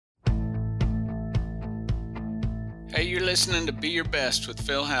Hey, you're listening to Be Your Best with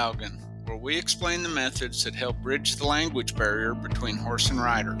Phil Haugen, where we explain the methods that help bridge the language barrier between horse and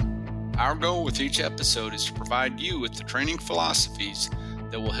rider. Our goal with each episode is to provide you with the training philosophies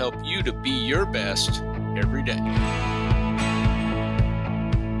that will help you to be your best every day.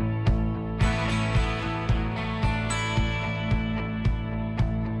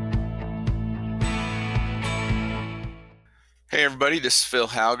 Hey everybody, this is Phil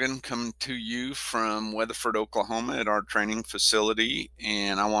Haugen coming to you from Weatherford, Oklahoma at our training facility,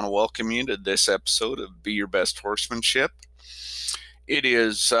 and I want to welcome you to this episode of Be Your Best Horsemanship. It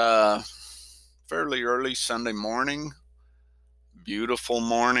is fairly early Sunday morning, beautiful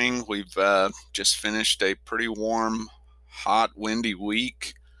morning. We've just finished a pretty warm, hot, windy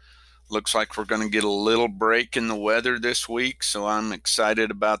week. Looks like we're going to get a little break in the weather this week, so I'm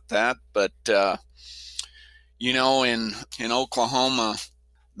excited about that. But in Oklahoma,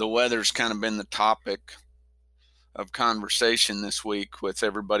 the weather's kind of been the topic of conversation this week with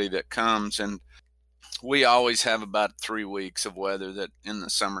everybody that comes. And we always have about 3 weeks of weather that in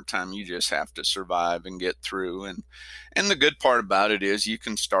the summertime you just have to survive and get through. And the good part about it is you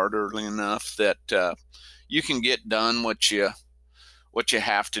can start early enough that you can get done what you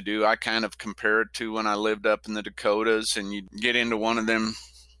have to do. I kind of compare it to when I lived up in the Dakotas and you get into one of them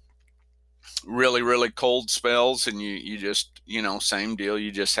really, really cold spells and you just, same deal.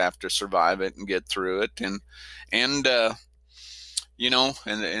 You just have to survive it and get through it. And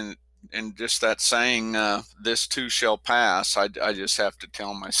just that saying, this too shall pass. I just have to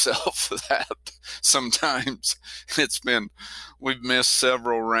tell myself that sometimes we've missed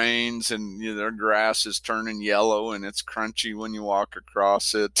several rains and their grass is turning yellow and it's crunchy when you walk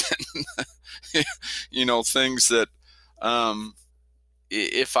across it. Things that,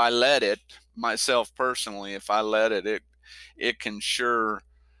 if I let it, myself personally, if I let it, it can sure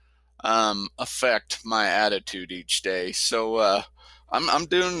affect my attitude each day. So I'm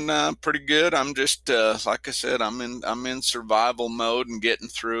doing pretty good. I'm just like I said, I'm in survival mode and getting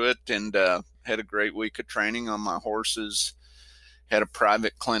through it. And had a great week of training on my horses. Had a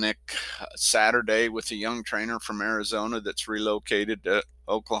private clinic Saturday with a young trainer from Arizona that's relocated to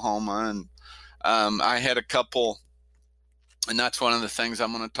Oklahoma, and I had a couple. And that's one of the things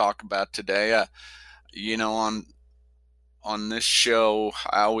I'm going to talk about today. On this show,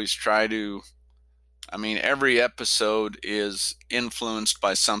 I always try to, every episode is influenced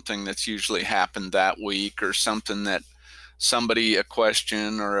by something that's usually happened that week or something that a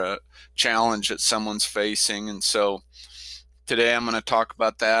question or a challenge that someone's facing. And so today I'm going to talk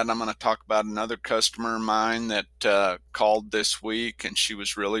about that. I'm going to talk about another customer of mine that called this week, and she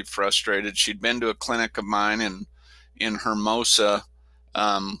was really frustrated. She'd been to a clinic of mine in Hermosa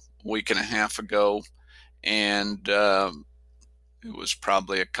week and a half ago, and it was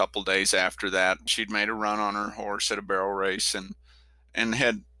probably a couple days after that. She'd made a run on her horse at a barrel race and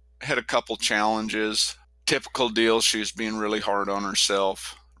had a couple challenges. Typical deal, she was being really hard on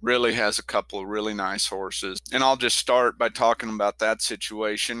herself. Really has a couple of really nice horses. And I'll just start by talking about that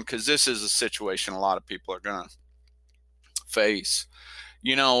situation, because this is a situation a lot of people are going to face.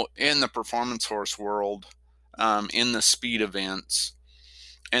 In the performance horse world, in the speed events,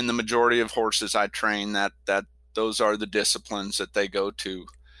 and the majority of horses I train, that those are the disciplines that they go to.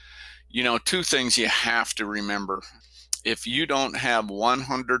 Two things you have to remember. If you don't have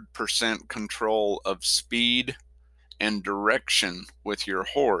 100% control of speed and direction with your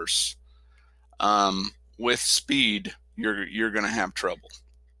horse, with speed, you're going to have trouble.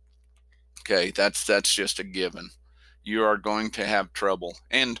 Okay, that's just a given. You are going to have trouble.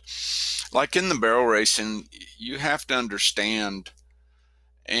 And like in the barrel racing, you have to understand,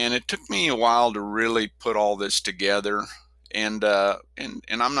 and it took me a while to really put all this together. And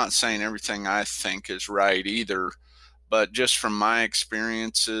I'm not saying everything I think is right either, but just from my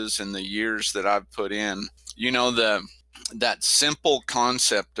experiences and the years that I've put in, that simple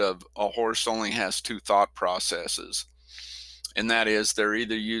concept of a horse only has two thought processes. And that is, they're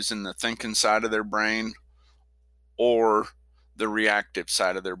either using the thinking side of their brain or the reactive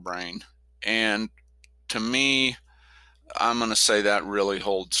side of their brain. And to me, I'm going to say that really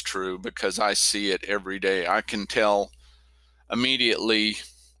holds true, because I see it every day. I can tell immediately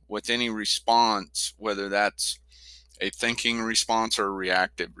with any response, whether that's a thinking response or a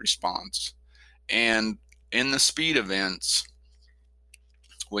reactive response. And in the speed events,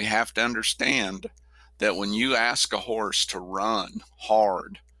 we have to understand that when you ask a horse to run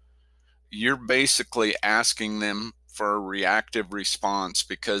hard, you're basically asking them for a reactive response,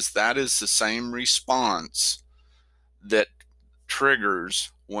 because that is the same response that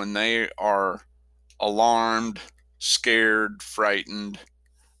triggers when they are alarmed, scared, frightened.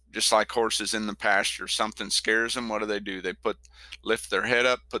 just like horses in the pasture. Something scares them. What do? They lift their head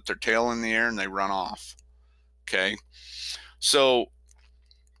up, put their tail in the air, and they run off. Okay. So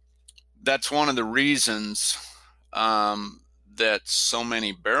that's one of the reasons that so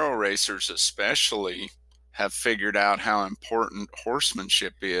many barrel racers especially have figured out how important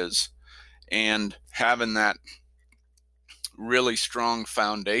horsemanship is, and having that really strong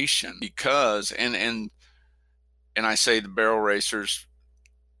foundation. Because and I say the barrel racers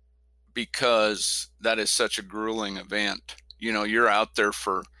because that is such a grueling event. You know, you're out there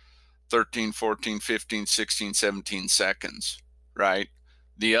for 13, 14, 15, 16, 17 seconds, right?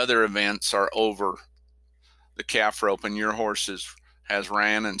 The other events are over the calf rope, and your horse has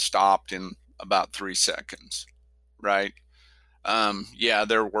ran and stopped in about 3 seconds, right? Yeah,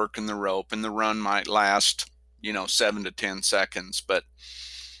 they're working the rope, and the run might last, 7 to 10 seconds, but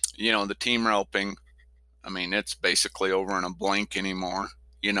the team roping, I mean, it's basically over in a blink anymore,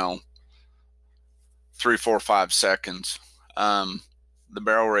 3, 4, 5 seconds. The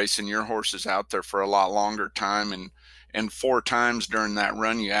barrel racing, your horse is out there for a lot longer time, and 4 times during that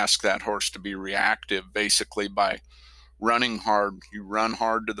run, you ask that horse to be reactive, basically by running hard. You run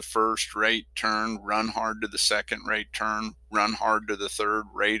hard to the first rate turn, run hard to the second rate turn, run hard to the third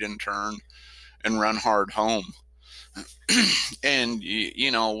rate and turn, and run hard home. And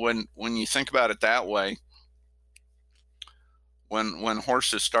when you think about it that way, when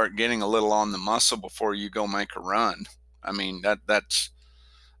horses start getting a little on the muscle before you go make a run, I mean, that's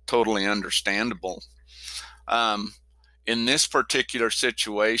totally understandable. In this particular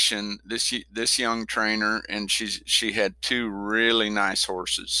situation, this young trainer, and she had 2 really nice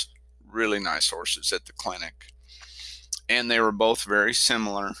horses at the clinic, and they were both very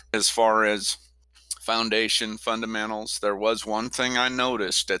similar as far as foundation fundamentals. There was one thing I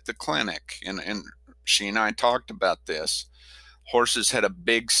noticed at the clinic, and she and I talked about this. Horses had a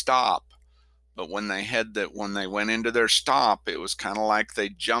big stop, but when they went into their stop, it was kind of like they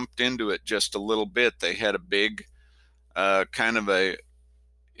jumped into it just a little bit. They had a big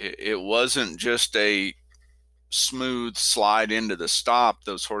it wasn't just a smooth slide into the stop.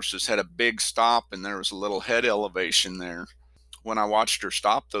 Those horses had a big stop, and there was a little head elevation there. When I watched her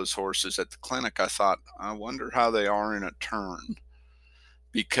stop those horses at the clinic, I thought, I wonder how they are in a turn,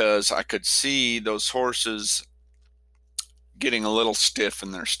 because I could see those horses getting a little stiff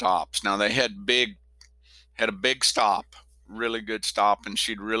in their stops. Now they had a big stop, really good stop, and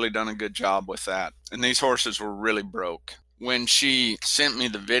she'd really done a good job with that. And these horses were really broke. When she sent me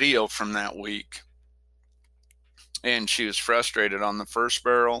the video from that week, and she was frustrated on the first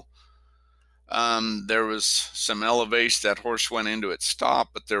barrel, there was some elevation. That horse went into its stop,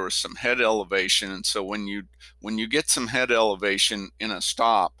 but there was some head elevation. And so when you get some head elevation in a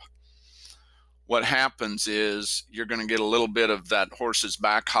stop, what happens is you're going to get a little bit of that horse's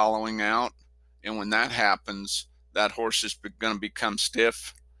back hollowing out. And when that happens, that horse is going to become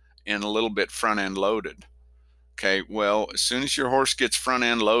stiff and a little bit front end loaded. Okay, well, as soon as your horse gets front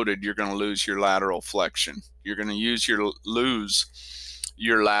end loaded, you're going to lose your lateral flexion. You're going to lose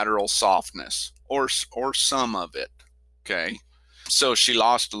your lateral softness, or some of it. Okay, so she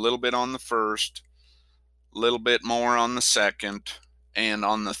lost a little bit on the first, a little bit more on the second, and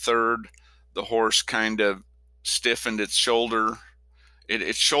on the third, the horse kind of stiffened its shoulder.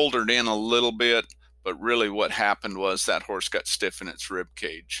 It shouldered in a little bit, but really what happened was that horse got stiff in its rib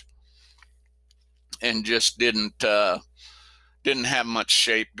cage and just didn't have much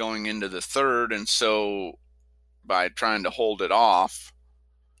shape going into the third. And so by trying to hold it off,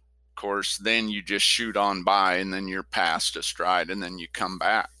 of course, then you just shoot on by, and then you're past a stride, and then you come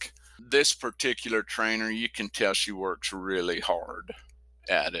back. This particular trainer, you can tell she works really hard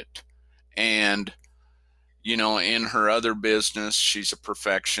at it. And in her other business, she's a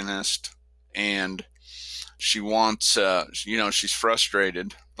perfectionist, and she wants, she's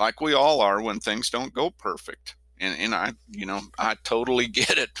frustrated, like we all are, when things don't go perfect. And I totally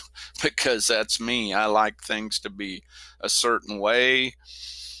get it, because that's me. I like things to be a certain way,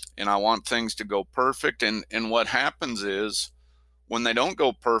 and I want things to go perfect. And what happens is, when they don't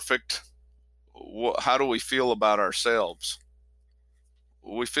go perfect, how do we feel about ourselves?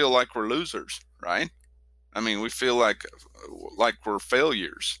 We feel like we're losers, right? I mean, we feel like we're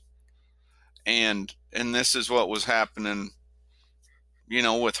failures. And this is what was happening,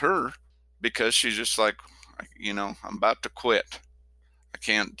 with her, because she's just like, I'm about to quit. I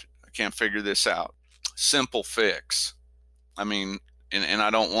can't figure this out. Simple fix. I mean, and I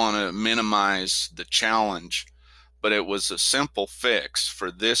don't want to minimize the challenge, but it was a simple fix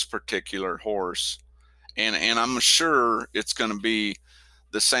for this particular horse. And I'm sure it's going to be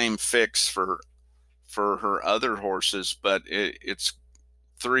the same fix for her other horses, but it's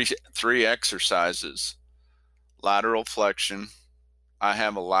three exercises: lateral flexion. I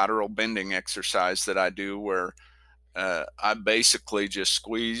have a lateral bending exercise that I do where I basically just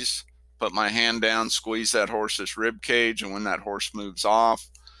squeeze, put my hand down, squeeze that horse's rib cage, and when that horse moves off,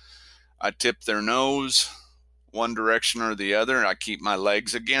 I tip their nose one direction or the other, and I keep my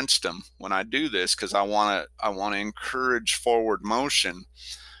legs against them when I do this, because I want to encourage forward motion,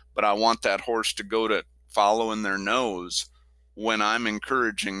 but I want that horse to go to following their nose when I'm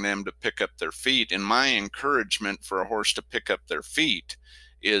encouraging them to pick up their feet. And my encouragement for a horse to pick up their feet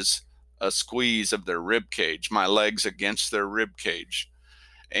is a squeeze of their rib cage, my legs against their rib cage.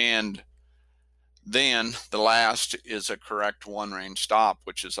 And then the last is a correct one-range stop,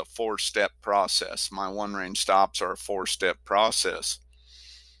 which is a 4-step process. My one-range stops are a 4-step process.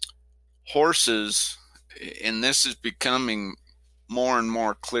 Horses, and this is becoming more and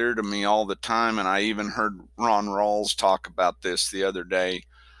more clear to me all the time, and I even heard Ron Rawls talk about this the other day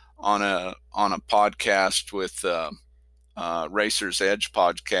on a podcast with Racer's Edge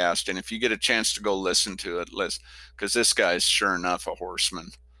podcast. And if you get a chance to go listen to it, because this guy's sure enough a horseman.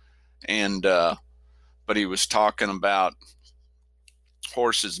 And but he was talking about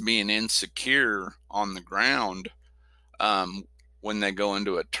horses being insecure on the ground when they go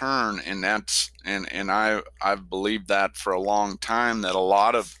into a turn, and I've believed that for a long time, that a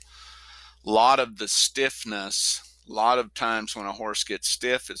lot of the stiffness, a lot of times when a horse gets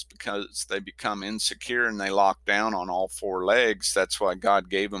stiff, is because they become insecure and they lock down on all 4 legs. That's why God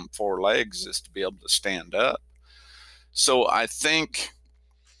gave them 4 legs, is to be able to stand up. So I think,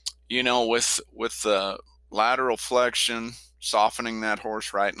 with the lateral flexion, softening that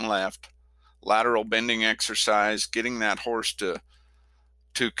horse right and left, lateral bending exercise, getting that horse to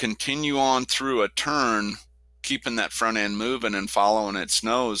continue on through a turn, keeping that front end moving and following its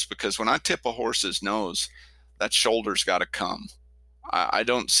nose, because when I tip a horse's nose, that shoulder's got to come. I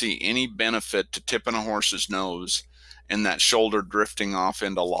don't see any benefit to tipping a horse's nose and that shoulder drifting off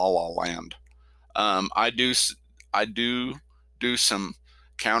into la-la land. I do some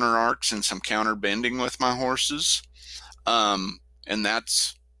counter arcs and some counter bending with my horses, and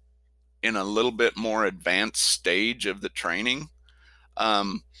that's in a little bit more advanced stage of the training.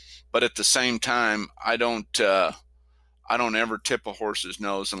 But at the same time, I don't ever tip a horse's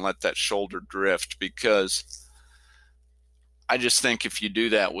nose and let that shoulder drift, because I just think if you do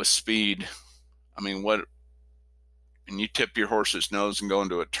that with speed, and you tip your horse's nose and go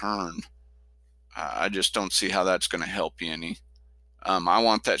into a turn, I just don't see how that's going to help you any. I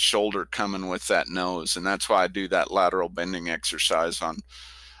want that shoulder coming with that nose, and that's why I do that lateral bending exercise on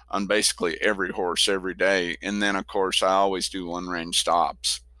basically every horse every day. And then, of course, I always do one-range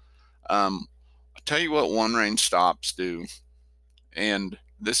stops. I'll tell you what one-range stops do, and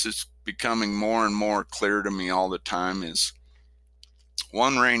this is becoming more and more clear to me all the time, is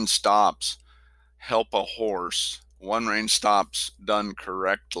one-range stops help a horse. One-range stops done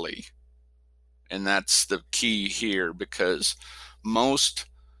correctly, and that's the key here, because most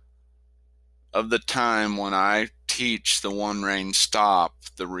of the time when I teach the one-range stop,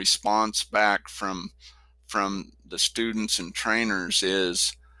 the response back from the students and trainers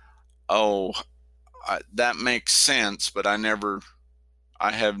is, that makes sense, but I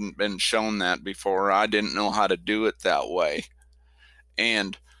haven't been shown that before. I didn't know how to do it that way.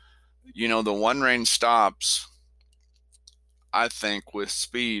 And the one-range stops, I think, with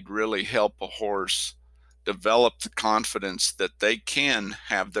speed, really help a horse develop the confidence that they can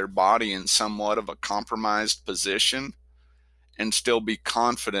have their body in somewhat of a compromised position and still be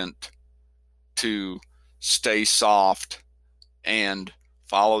confident to stay soft and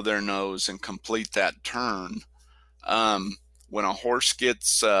follow their nose and complete that turn. When a horse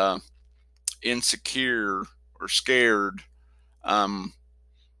gets insecure or scared, when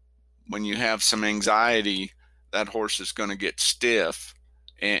you have some anxiety, that horse is going to get stiff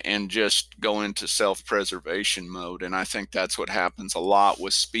and just go into self-preservation mode. And I think that's what happens a lot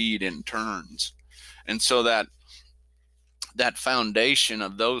with speed in turns. And so that foundation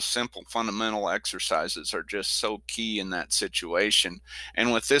of those simple fundamental exercises are just so key in that situation.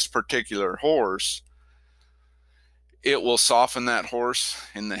 And with this particular horse, it will soften that horse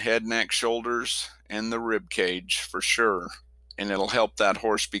in the head, neck, shoulders, and the rib cage for sure. And it'll help that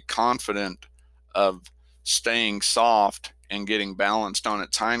horse be confident of staying soft and getting balanced on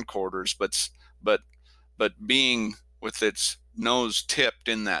its hindquarters, but being with its nose tipped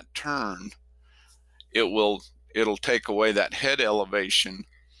in that turn, it'll take away that head elevation.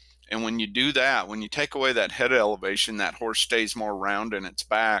 And when you do that, when you take away that head elevation, that horse stays more round in its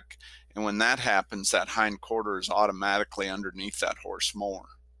back. And when that happens, that hindquarter is automatically underneath that horse more.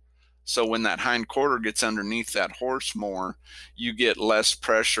 So when that hind quarter gets underneath that horse more, you get less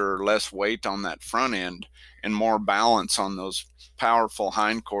pressure, less weight on that front end, and more balance on those powerful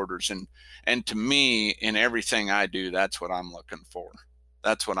hindquarters. And to me, in everything I do, that's what I'm looking for.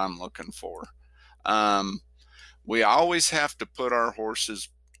 That's what I'm looking for. Um, we always have to put our horses'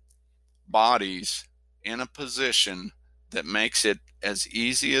 bodies in a position that makes it as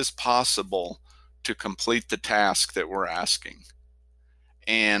easy as possible to complete the task that we're asking.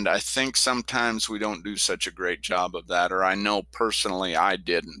 And I think sometimes we don't do such a great job of that, or I know personally I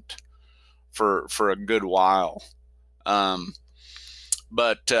didn't for a good while. Um,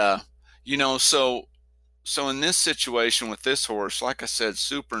 but you know, so in this situation with this horse, like I said,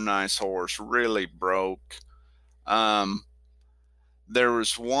 super nice horse, really broke. Um, there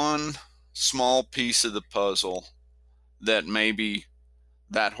was one small piece of the puzzle that maybe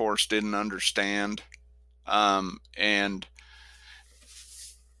that horse didn't understand,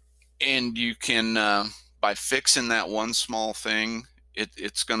 and you can by fixing that one small thing,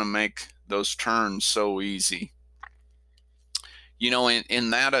 it's going to make those turns so easy. You know, in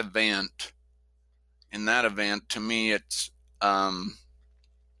that event, to me, it's from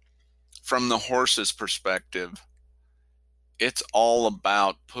the horse's perspective, it's all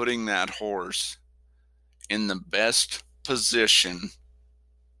about putting that horse in the best position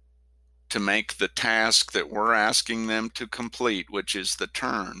to make the task that we're asking them to complete, which is the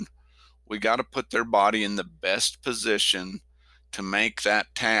turn. We got to put their body in the best position to make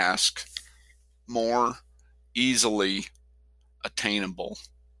that task more easily attainable.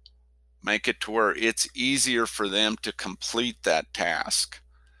 Make it to where it's easier for them to complete that task,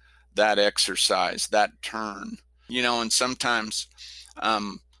 that exercise, that turn. You know, and sometimes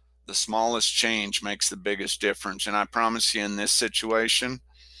the smallest change makes the biggest difference. And I promise you, in this situation,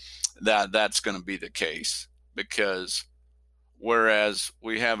 that's going to be the case, because whereas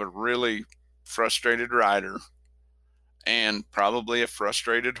we have a really frustrated rider and probably a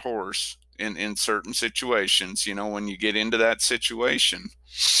frustrated horse in certain situations, you know, when you get into that situation,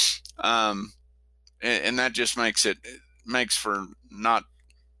 and that just makes for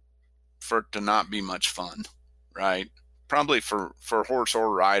it to not be much fun, right? Probably for horse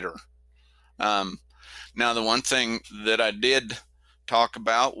or rider. Um, Now, the one thing that I did talk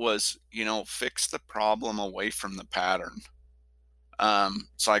about was, you know, fix the problem away from the pattern.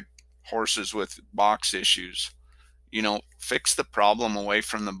 It's like horses with box issues. You know, fix the problem away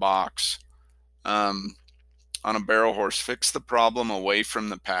from the box. On a barrel horse, fix the problem away from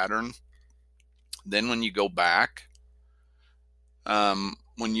the pattern. Then when you go back,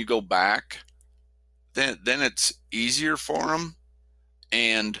 when you go back, then it's easier for them,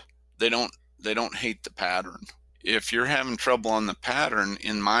 and they don't hate the pattern. If you're having trouble on the pattern,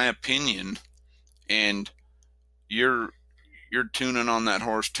 in my opinion, and you're tuning on that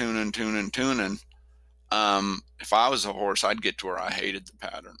horse, tuning. If I was a horse, I'd get to where I hated the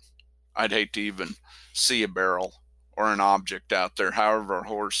pattern. I'd hate to even see a barrel or an object out there. However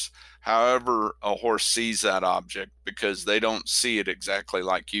a horse sees that object, because they don't see it exactly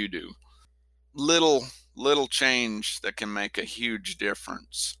like you do. Little change that can make a huge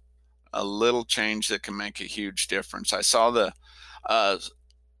difference. A little change that can make a huge difference. I saw the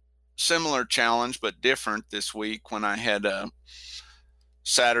similar challenge but different this week when I had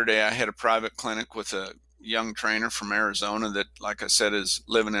Saturday. I had a private clinic with a young trainer from Arizona that, like I said, is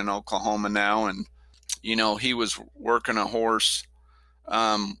living in Oklahoma now. And, you know, he was working a horse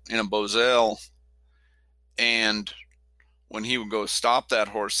in a Boselle. And when he would go stop that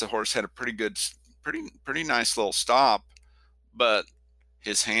horse, the horse had a pretty nice little stop, but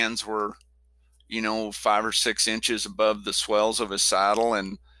his hands were, you know, 5 or 6 inches above the swells of his saddle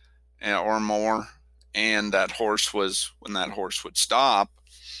and or more. And that horse when that horse would stop,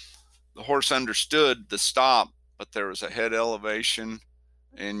 the horse understood the stop, but there was a head elevation,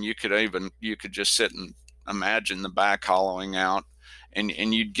 and you could just sit and imagine the back hollowing out, and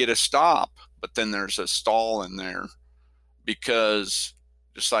you'd get a stop, but then there's a stall in there, because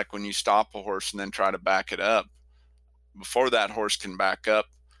just like when you stop a horse and then try to back it up, before that horse can back up,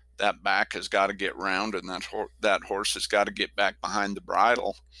 that back has got to get round, and that horse has got to get back behind the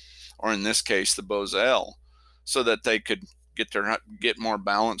bridle, or in this case the Boselle, so that they could get more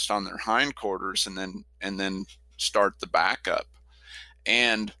balanced on their hindquarters, and then start the back up.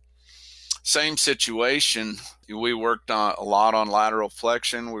 And same situation, we worked on a lot on lateral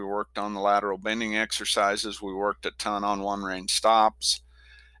flexion, we worked on the lateral bending exercises, we worked a ton on one range stops,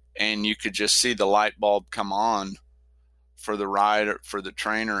 and you could just see the light bulb come on for the rider, for the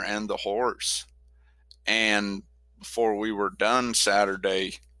trainer, and the horse. And before we were done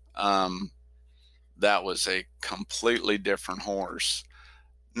Saturday, that was a completely different horse.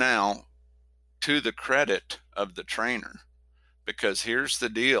 Now, to the credit of the trainer, because here's the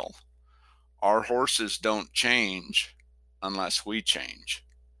deal: our horses don't change unless we change.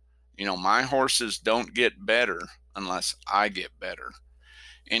 My horses don't get better unless I get better.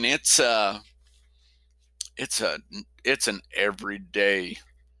 And it's a it's an everyday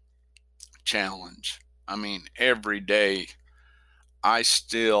challenge. I mean, every day I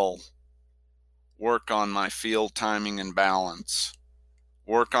still work on my field timing and balance,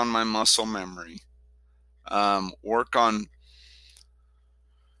 work on my muscle memory, work on,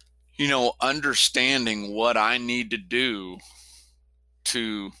 understanding what I need to do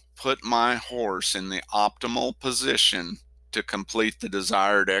to put my horse in the optimal position to complete the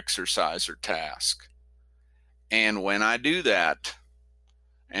desired exercise or task. And when I do that,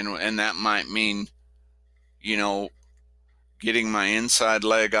 and that might mean, you know, getting my inside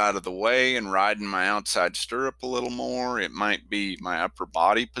leg out of the way and riding my outside stirrup a little more. It might be my upper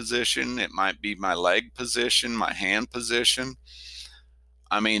body position. It might be my leg position, my hand position.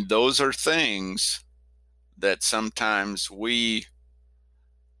 I mean, those are things that sometimes we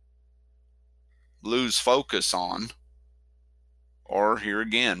lose focus on, or here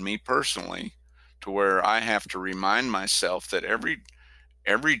again, me personally, to where I have to remind myself that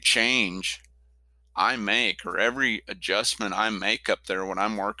every change I make or every adjustment I make up there when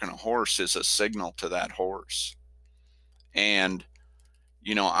I'm working a horse is a signal to that horse. And,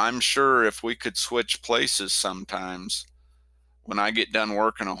 I'm sure if we could switch places sometimes, when I get done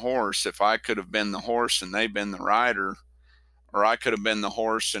working a horse, if I could have been the horse and they been the rider, or I could have been the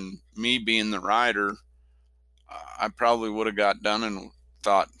horse and me being the rider, I probably would have got done and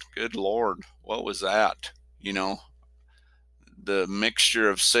thought, good Lord, what was that? The mixture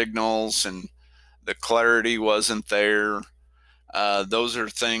of signals and the clarity wasn't there. Those are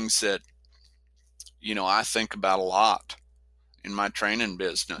things that, I think about a lot in my training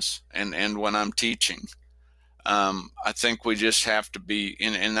business and when I'm teaching. I think we just have to be,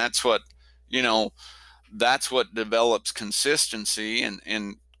 and you know, that's what develops consistency,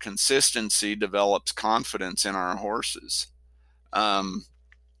 and consistency develops confidence in our horses. Um,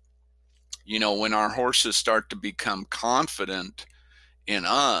 when our horses start to become confident in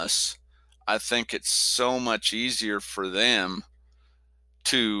us, I think it's so much easier for them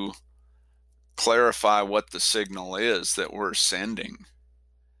to clarify what the signal is that we're sending.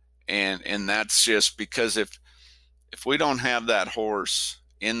 And that's just because if we don't have that horse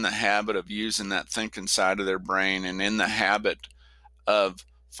in the habit of using that thinking side of their brain and in the habit of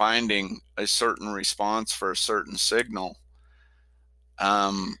finding a certain response for a certain signal,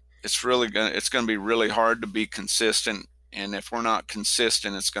 it's going to be really hard to be consistent. And if we're not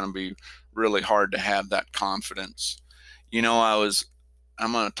consistent, it's going to be really hard to have that confidence. I'm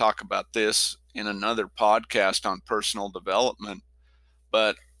going to talk about this in another podcast on personal development,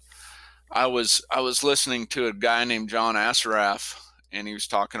 but I was listening to a guy named John Assaraf, and he was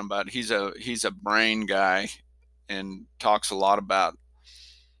talking about he's a brain guy and talks a lot about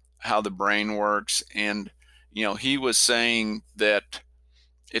how the brain works. And he was saying that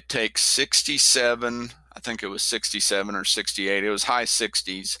it takes 67, I think it was 67 or 68, it was high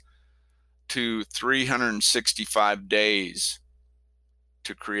 60s, to 365 days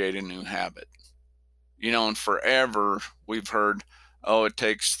to create a new habit. And forever we've heard, oh, it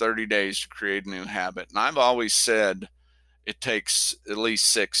takes 30 days to create a new habit. And I've always said it takes at least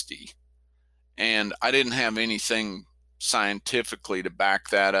 60. And I didn't have anything scientifically to back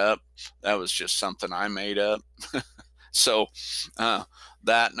that up. That was just something I made up. So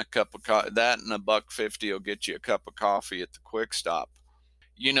that and a $1.50 will get you a cup of coffee at the Quick Stop.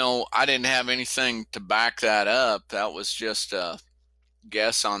 I didn't have anything to back that up. That was just a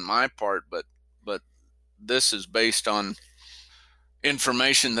guess on my part, but this is based on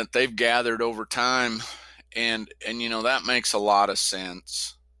information that they've gathered over time, and that makes a lot of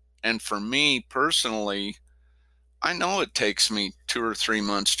sense. And for me personally, I know it takes me 2 or 3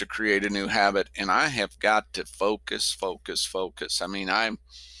 months to create a new habit, and I have got to focus. I mean, I'm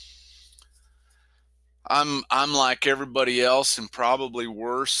like everybody else, and probably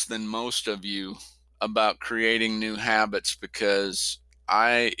worse than most of you, about creating new habits, because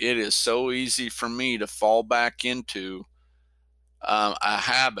it is so easy for me to fall back into a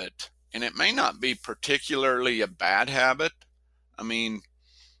habit, and it may not be particularly a bad habit. I mean,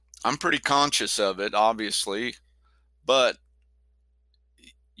 I'm pretty conscious of it, obviously, but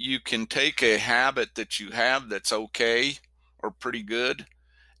you can take a habit that you have that's okay or pretty good,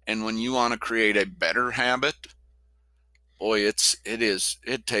 and when you want to create a better habit, boy, it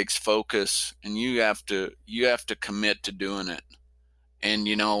takes focus, and you have to commit to doing it. And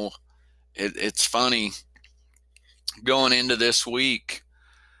it's funny, going into this week,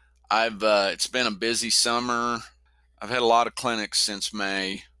 It's been a busy summer. I've had a lot of clinics since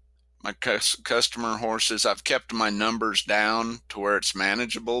May. My customer horses, I've kept my numbers down to where it's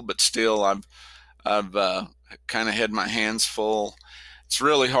manageable, but still I've kind of had my hands full. It's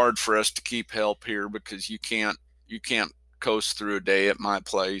really hard for us to keep help here because you can't coast through a day at my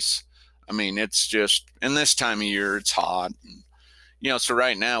place. I mean, it's just, in this time of year, it's hot. And, so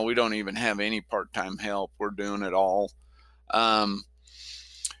right now we don't even have any part-time help. We're doing it all.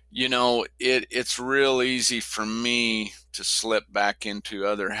 It's real easy for me to slip back into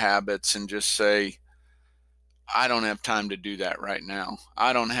other habits and just say, I don't have time to do that right now.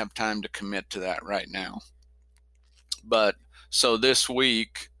 I don't have time to commit to that right now. But so this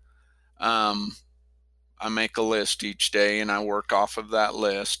week, I make a list each day and I work off of that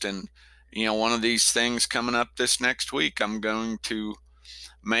list. And, one of these things coming up this next week, I'm going to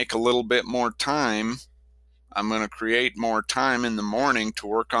make a little bit more time. I'm going to create more time in the morning to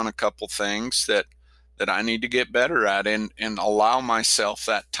work on a couple things that I need to get better at and allow myself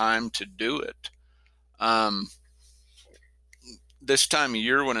that time to do it. This time of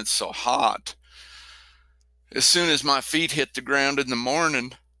year when it's so hot, as soon as my feet hit the ground in the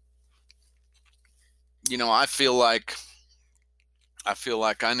morning, I feel like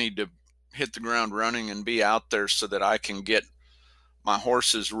I need to hit the ground running and be out there so that I can get my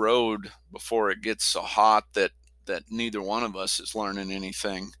horses rode before it gets so hot that neither one of us is learning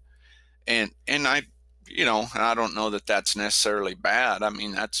anything. And I don't know that that's necessarily bad. I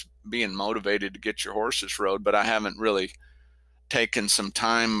mean, that's being motivated to get your horses rode, but I haven't really taken some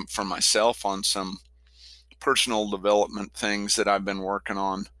time for myself on some personal development things that I've been working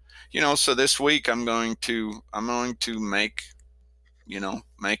on. So this week I'm going to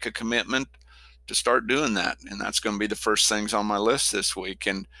make a commitment to start doing that. And that's going to be the first things on my list this week.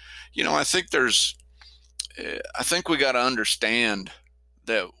 And, I think we got to understand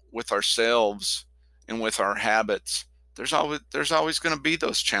that with ourselves and with our habits, there's always going to be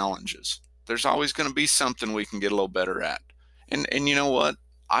those challenges. There's always going to be something we can get a little better at. And you know what?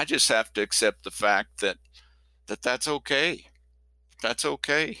 I just have to accept the fact that that's okay. That's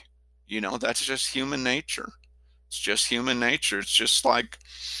okay. That's just human nature. It's just human nature. It's just like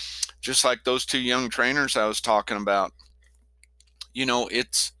those two young trainers I was talking about.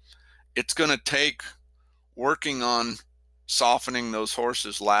 It's going to take working on softening those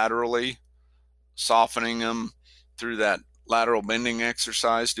horses laterally, softening them through that lateral bending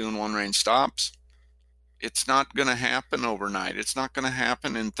exercise, doing one rein stops. It's not going to happen overnight. It's not going to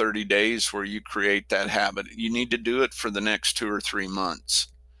happen in 30 days where you create that habit. You need to do it for the next 2 or 3 months.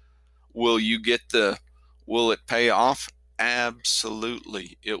 Will it pay off?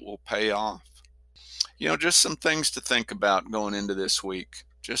 Absolutely, it will pay off. Just some things to think about going into this week.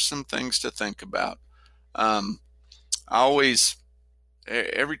 Just some things to think about.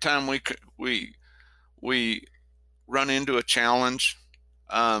 Every time we run into a challenge,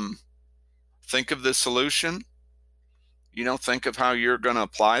 think of the solution. Think of how you're going to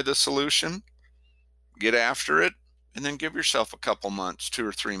apply the solution, get after it, and then give yourself a couple months, 2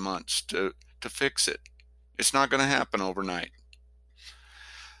 or 3 months to fix it. It's not going to happen overnight.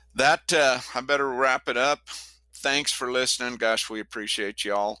 I better wrap it up. Thanks for listening. Gosh, we appreciate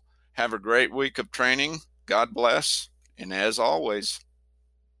y'all. Have a great week of training. God bless. And as always,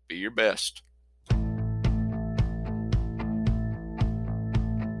 be your best.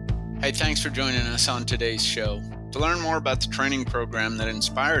 Hey, thanks for joining us on today's show. To learn more about the training program that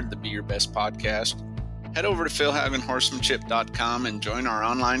inspired the Be Your Best podcast, head over to philhaugenhorsemanship.com and join our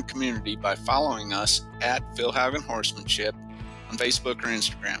online community by following us at Phil Haugen Horsemanship on Facebook or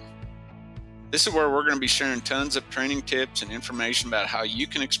Instagram. This is where we're going to be sharing tons of training tips and information about how you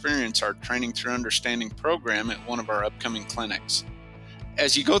can experience our Training Through Understanding program at one of our upcoming clinics.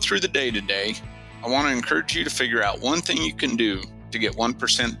 As you go through the day today, I want to encourage you to figure out one thing you can do to get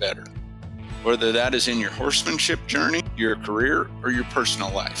 1% better, whether that is in your horsemanship journey, your career, or your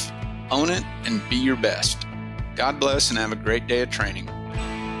personal life. Own it and be your best. God bless and have a great day of training.